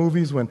 In the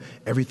movies when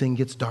everything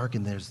gets dark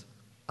and there's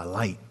a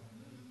light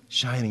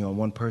shining on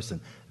one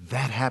person?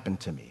 That happened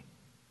to me.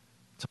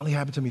 It's only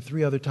happened to me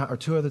two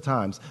other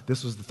times.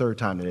 This was the third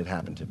time that it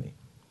happened to me.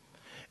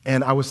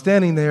 And I was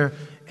standing there,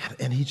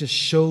 and he just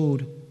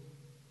showed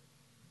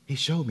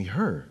me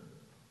her.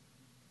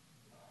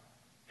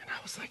 And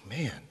I was like,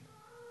 man.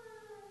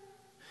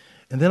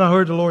 And then I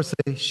heard the Lord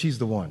say, she's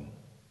the one.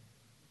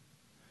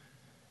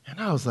 And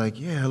I was like,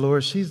 yeah,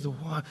 Lord, she's the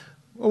one.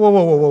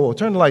 Whoa.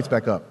 Turn the lights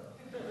back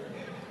up.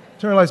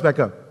 Turn the lights back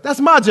up.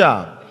 That's my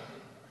job.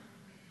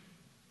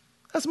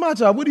 That's my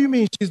job. What do you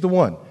mean she's the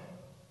one?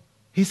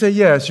 He said,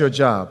 yeah, it's your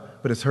job,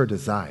 but it's her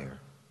desire.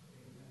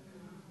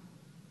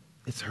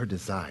 It's her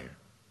desire.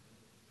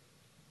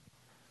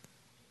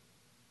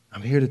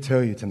 I'm here to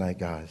tell you tonight,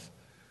 guys,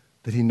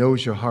 that he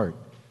knows your heart.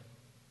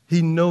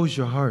 He knows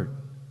your heart.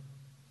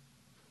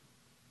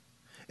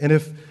 And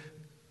if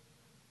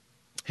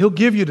he'll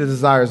give you the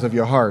desires of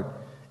your heart,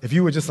 if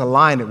you would just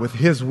align it with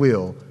his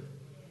will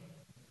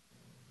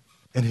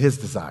and his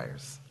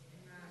desires.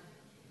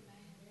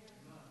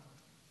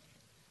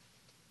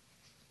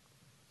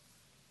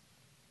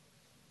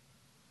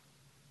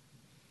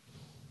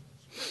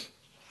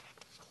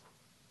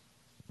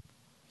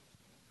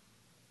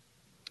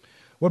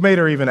 What made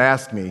her even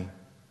ask me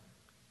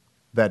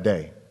that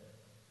day?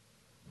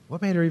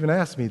 What made her even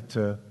ask me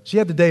she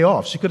had the day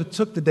off. She could have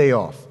took the day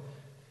off.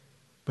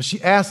 But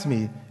she asked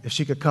me if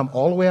she could come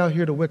all the way out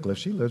here to Wycliffe.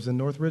 She lives in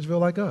North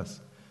Ridgeville like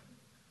us.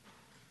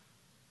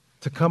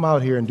 To come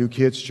out here and do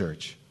kids'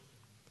 church.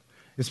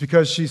 It's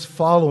because she's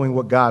following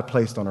what God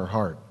placed on her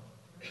heart.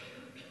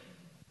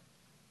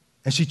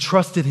 And she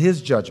trusted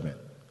his judgment.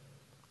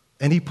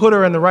 And he put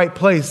her in the right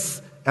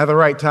place at the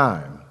right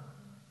time.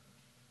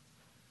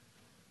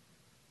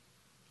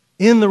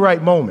 In the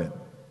right moment.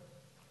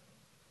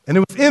 And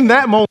it was in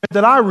that moment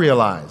that I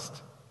realized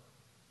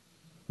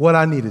what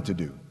I needed to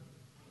do.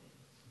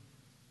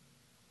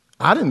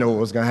 I didn't know what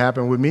was going to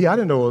happen with me. I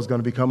didn't know what was going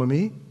to become of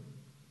me.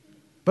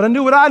 But I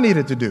knew what I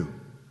needed to do.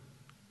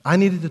 I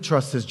needed to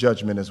trust his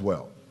judgment as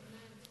well.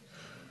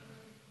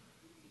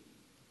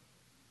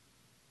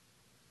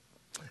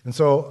 And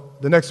so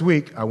the next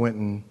week, I went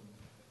and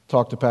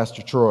talked to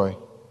Pastor Troy.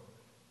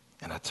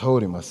 And I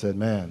told him, I said,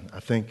 man,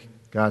 I think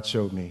God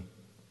showed me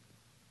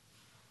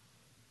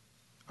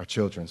our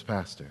children's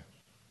pastor.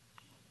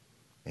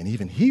 And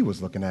even he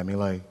was looking at me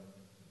like,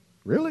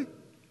 really?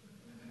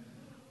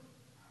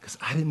 Because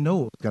I didn't know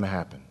what was going to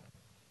happen.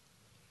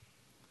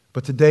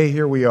 But today,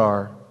 here we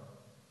are.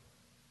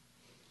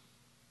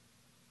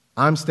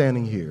 I'm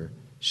standing here.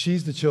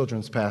 She's the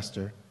children's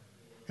pastor.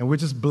 And we're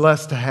just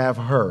blessed to have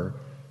her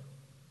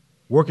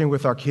working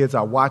with our kids.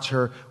 I watch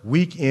her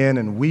week in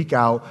and week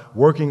out,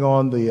 working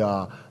on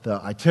the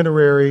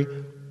itinerary.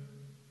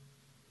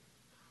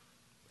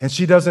 And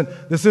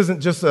this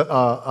isn't just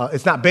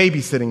it's not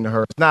babysitting to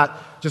her. It's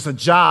not just a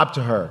job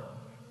to her.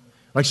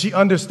 She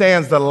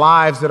understands the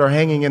lives that are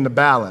hanging in the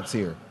balance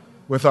here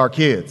with our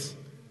kids.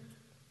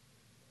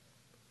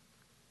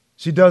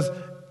 She does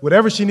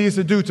whatever she needs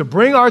to do to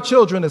bring our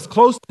children as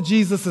close to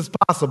Jesus as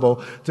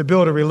possible, to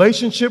build a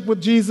relationship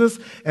with Jesus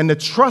and to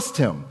trust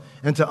him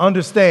and to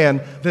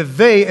understand that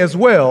they as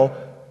well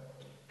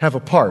have a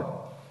part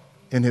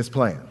in his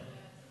plan.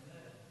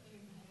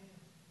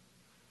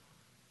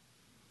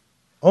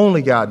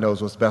 Only God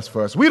knows what's best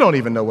for us. We don't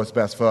even know what's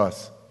best for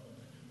us.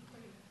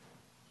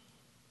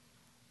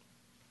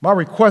 My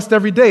request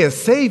every day is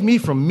save me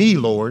from me,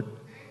 Lord.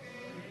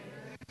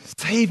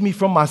 Save me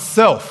from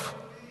myself.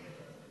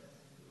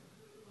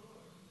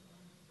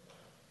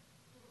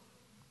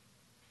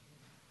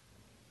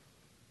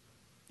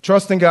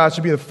 Trusting God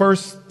should be the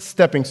first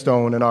stepping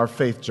stone in our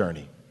faith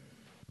journey.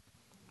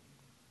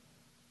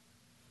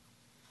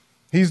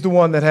 He's the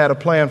one that had a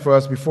plan for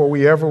us before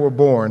we ever were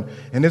born,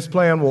 and his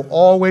plan will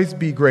always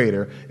be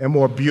greater and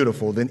more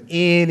beautiful than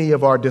any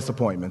of our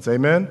disappointments.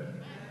 Amen?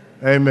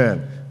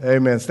 Amen.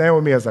 Amen. Stand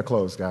with me as I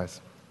close, guys.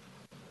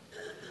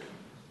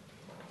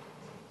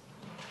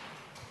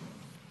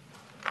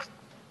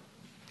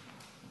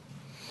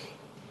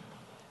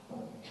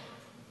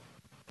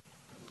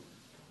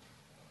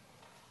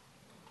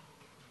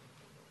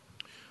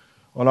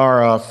 On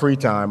our free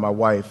time, my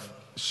wife,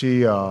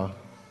 she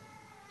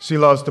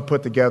loves to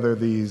put together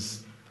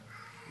these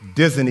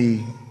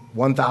Disney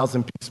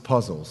 1,000-piece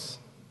puzzles.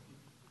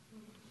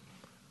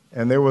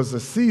 And there was a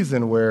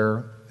season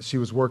where she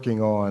was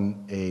working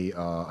on a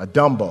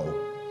Dumbo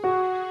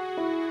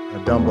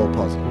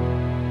puzzle.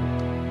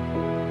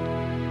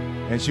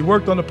 And she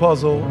worked on the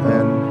puzzle,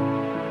 and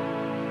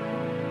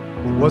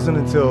it wasn't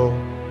until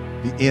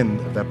the end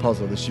of that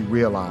puzzle that she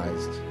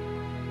realized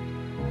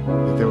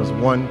that there was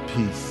one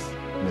piece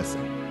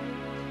missing.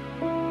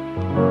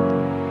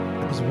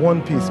 There was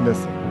one piece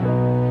missing.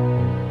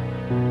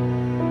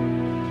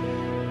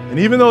 And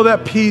even though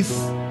that piece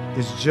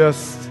is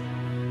just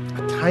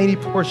a tiny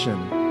portion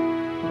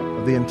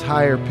of the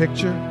entire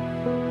picture,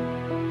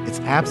 its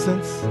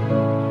absence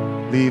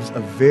leaves a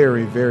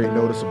very, very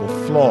noticeable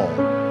flaw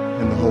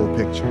in the whole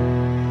picture.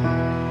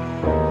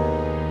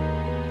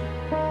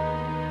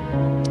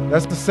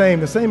 That's the same.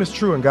 The same is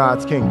true in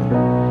God's kingdom.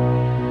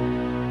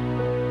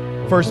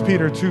 1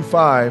 Peter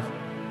 2:5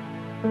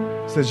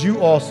 says, "You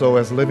also,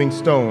 as living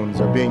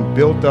stones, are being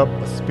built up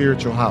a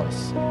spiritual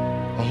house,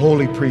 a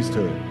holy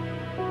priesthood,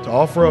 to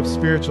offer up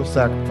spiritual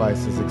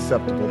sacrifices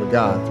acceptable to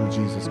God through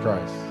Jesus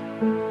Christ."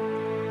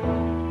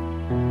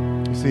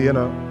 You see, in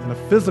a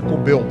physical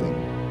building,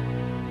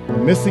 a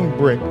missing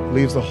brick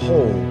leaves a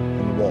hole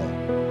in the wall.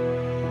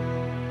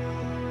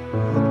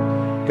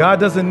 God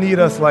doesn't need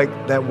us like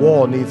that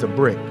wall needs a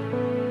brick.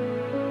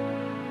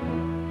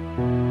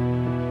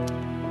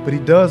 But he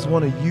does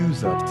want to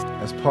use us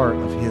as part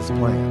of his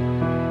plan.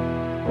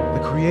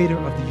 The creator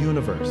of the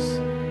universe,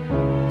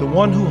 the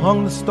one who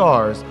hung the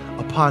stars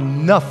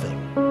upon nothing,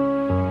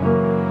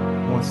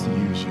 wants to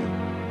use you.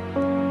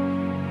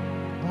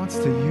 Wants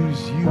to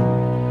use you.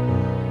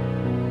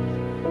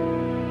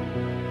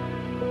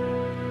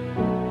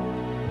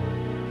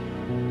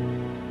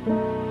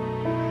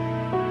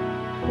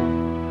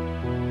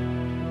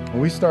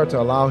 When we start to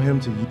allow him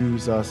to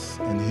use us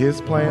in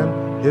his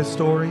plan, his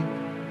story,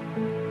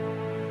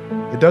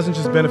 it doesn't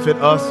just benefit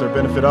us or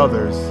benefit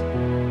others,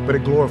 but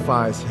it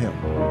glorifies him.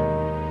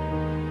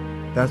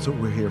 That's what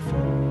we're here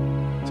for,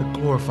 to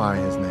glorify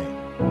his name.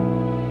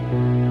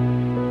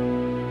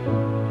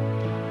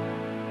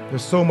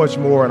 There's so much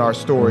more in our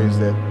stories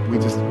that we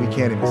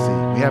can't even see.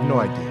 We have no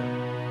idea.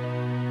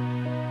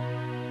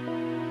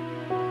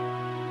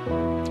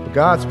 But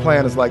God's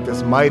plan is like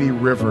this mighty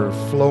river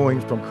flowing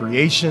from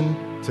creation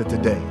to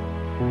today.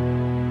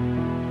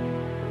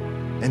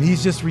 And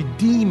he's just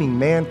redeeming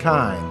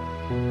mankind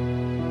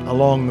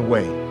along the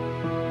way.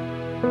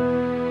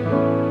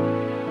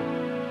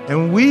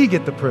 And we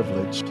get the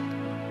privilege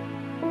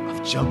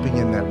of jumping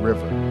in that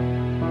river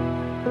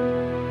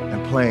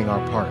and playing our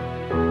part.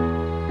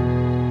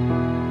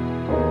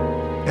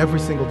 Every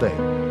single day,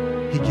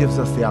 he gives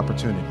us the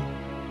opportunity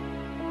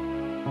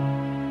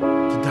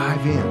to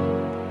dive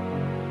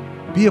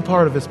in, be a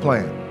part of his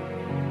plan.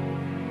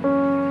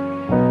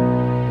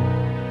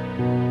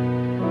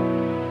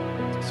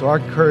 So I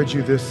encourage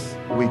you this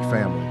week,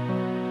 family,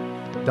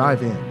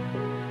 dive in.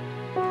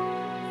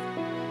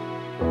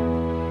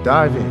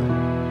 Dive in.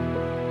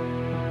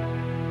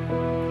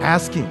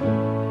 Ask him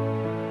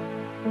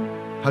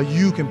how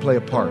you can play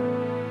a part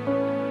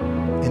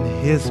in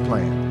his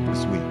plan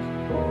this week.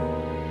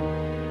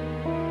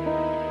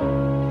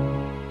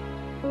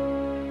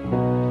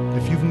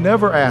 If you've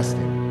never asked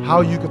him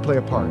how you could play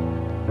a part,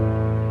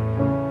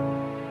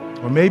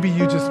 or maybe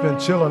you've just been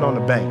chilling on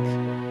the bank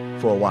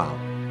for a while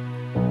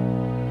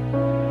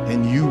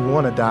and you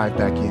want to dive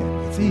back in,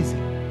 it's easy.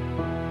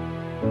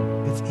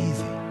 It's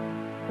easy.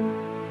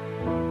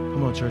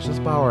 Come on, church, let's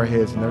bow our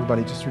heads and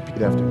everybody just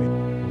repeat after me.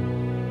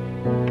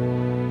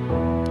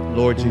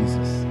 Lord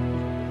Jesus,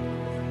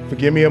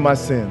 forgive me of my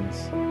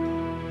sins.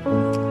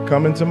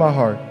 Come into my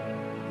heart.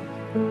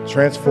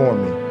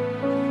 Transform me.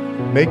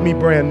 Make me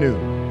brand new.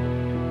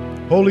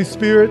 Holy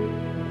Spirit,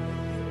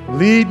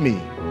 lead me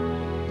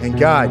and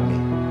guide me.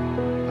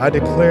 I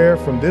declare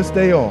from this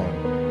day on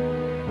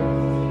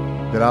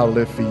that I'll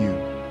live for you.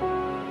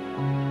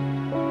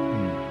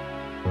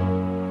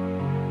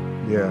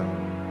 Yeah.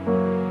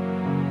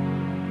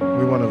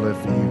 We want to live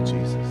for you,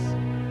 Jesus.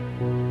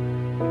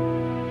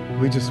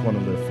 We just want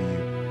to live for you.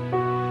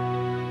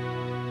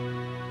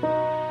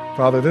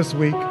 Father, this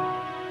week,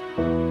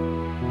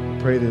 I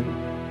pray that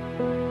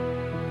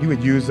you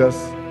would use us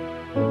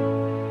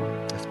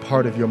as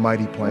part of your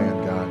mighty plan,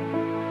 God.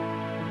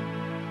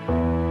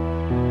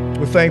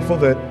 We're thankful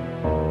that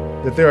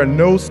there are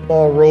no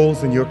small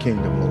roles in your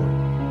kingdom, Lord.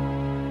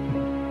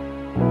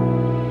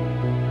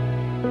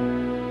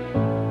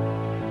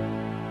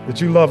 That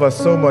you love us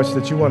so much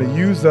that you want to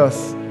use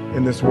us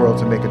in this world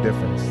to make a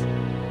difference.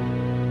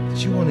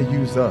 That you want to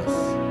use us.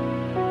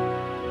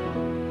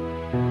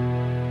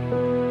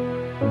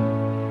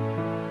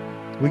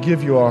 We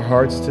give you our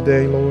hearts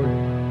today, Lord.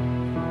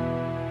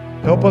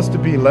 Help us to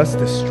be less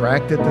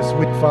distracted this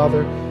week,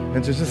 Father,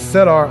 and to just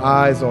set our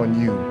eyes on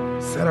you.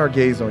 Set our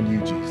gaze on you,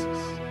 Jesus.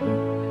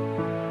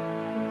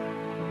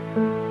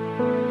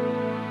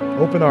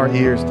 Open our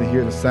ears to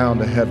hear the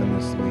sound of heaven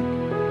this week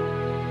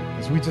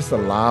as we just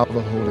allow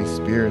the Holy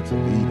Spirit to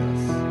lead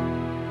us.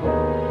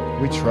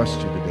 We trust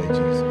you today,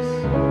 Jesus.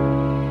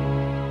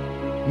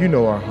 You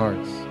know our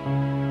hearts,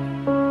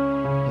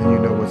 and you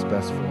know what's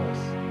best for us.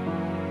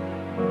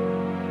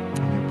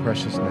 In your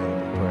precious name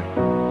we pray.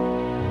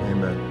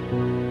 Amen.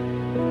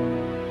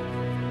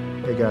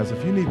 Hey guys,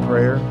 if you need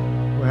prayer,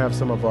 we'll have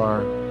some of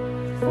our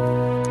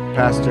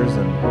pastors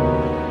and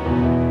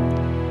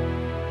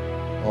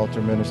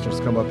altar ministers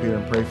come up here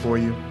and pray for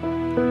you.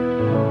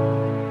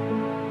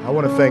 I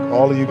want to thank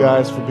all of you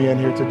guys for being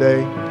here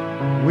today.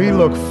 We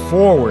look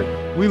forward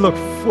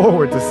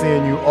to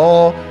seeing you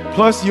all,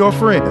 plus your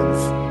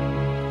friends,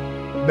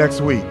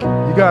 next week.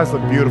 You guys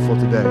look beautiful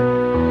today.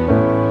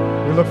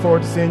 We look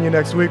forward to seeing you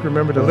next week.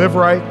 Remember to live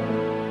right,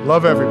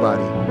 love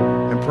everybody,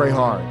 and pray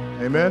hard.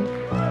 Amen.